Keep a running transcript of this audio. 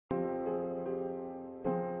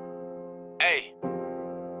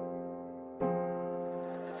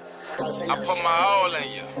I put my all in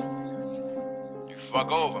you. You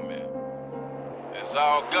fuck over me. It's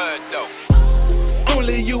all good though.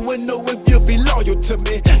 Only you would know if you'll be loyal to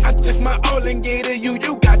me. I took my all and gave to you,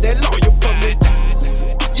 you got that loyal for me.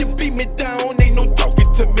 You beat me down, ain't no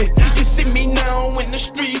talking to me. You see me now in the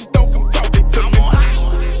streets, don't come talking to me.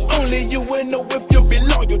 Only you would know if you'll be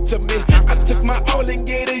loyal to me. I took my all and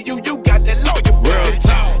gave to you, you got that loyal for me.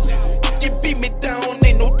 You beat me down,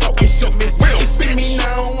 ain't no talking to me. You see me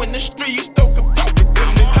now in the streets, don't come talking to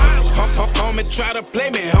me. Homie try to play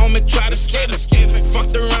me, homie try to scare me.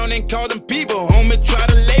 Fucked around and called them people, homie try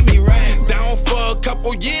to lay me down for a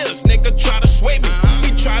couple years, nigga try to sway me.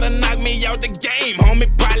 He try to knock me out the game, homie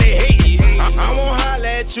probably hate me. I won't holler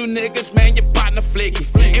at you niggas, man, your partner flaky.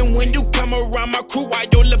 And when you come around my crew, why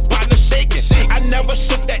your little partner shaking? I never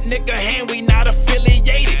shook that nigga hand, we not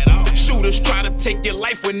affiliated. Shooters try to take your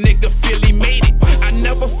life when nigga feel he made it. I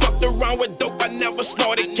never fucked around with dope, I never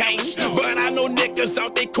snorted games. But I know niggas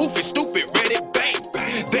out there goofy, stupid, ready bang.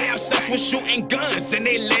 They obsessed with shooting guns and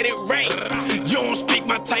they let it rain. You don't speak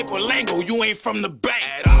my type of lingo, you ain't from the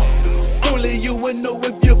bank. Only you would know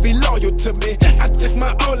if you'll be loyal to me. I took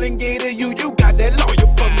my all and gave to you, you got that loyal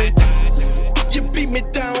for me. You beat me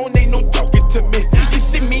down, ain't no talking to me. You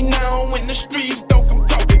see me now in the streets, don't come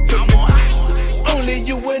talking to me. Only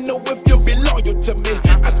you would know if you'll be loyal to me.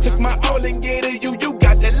 I took my all and gave to you, you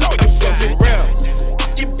got that loyal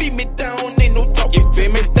Zoe4Real. You beat me down, ain't no talking to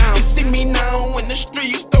me. You see me now in the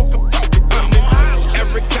streets, don't come talking to me.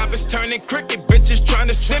 Every cop is turning cricket, bitches trying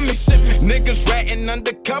to send me. Niggas ratting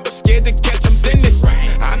undercover, scared to catch us in this.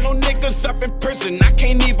 I know niggas up in prison, I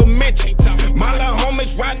can't even mention. My little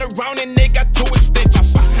homies riding around and they got 2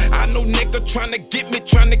 extensions. I know nigga trying to get me,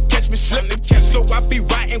 trying to catch me slipping. So I be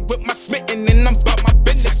riding with my smitten and I'm about my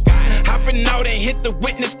bitches. Hopping out and hit the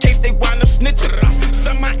witness case, they wind up snitching.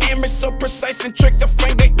 Some my aim is so precise and trick the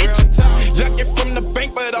finger itching. Yucking from the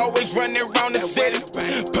bank but always running around the city.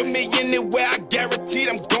 Put me anywhere, I guaranteed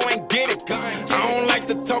I'm going get it. I don't like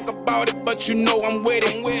to talk about it, but you know I'm with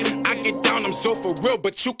it. I get down, I'm Zoe4Real,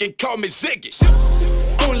 but you can call me Ziggy.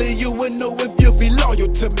 Only you would know if you'll be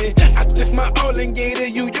loyal to me. I took my all and gave to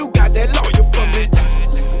you, you got that loyal for me.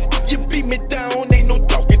 You beat me down, ain't no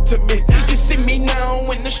talking to me. You see me now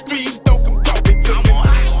in the streets, don't come talking to me.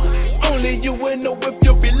 Only you would know if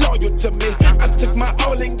you'll be loyal to me. I took my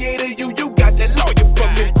all and gave to you, you got that loyal for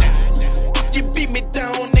me. You beat me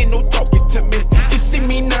down, ain't no talking to me. You see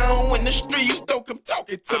me now in the streets, don't come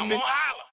talking to me.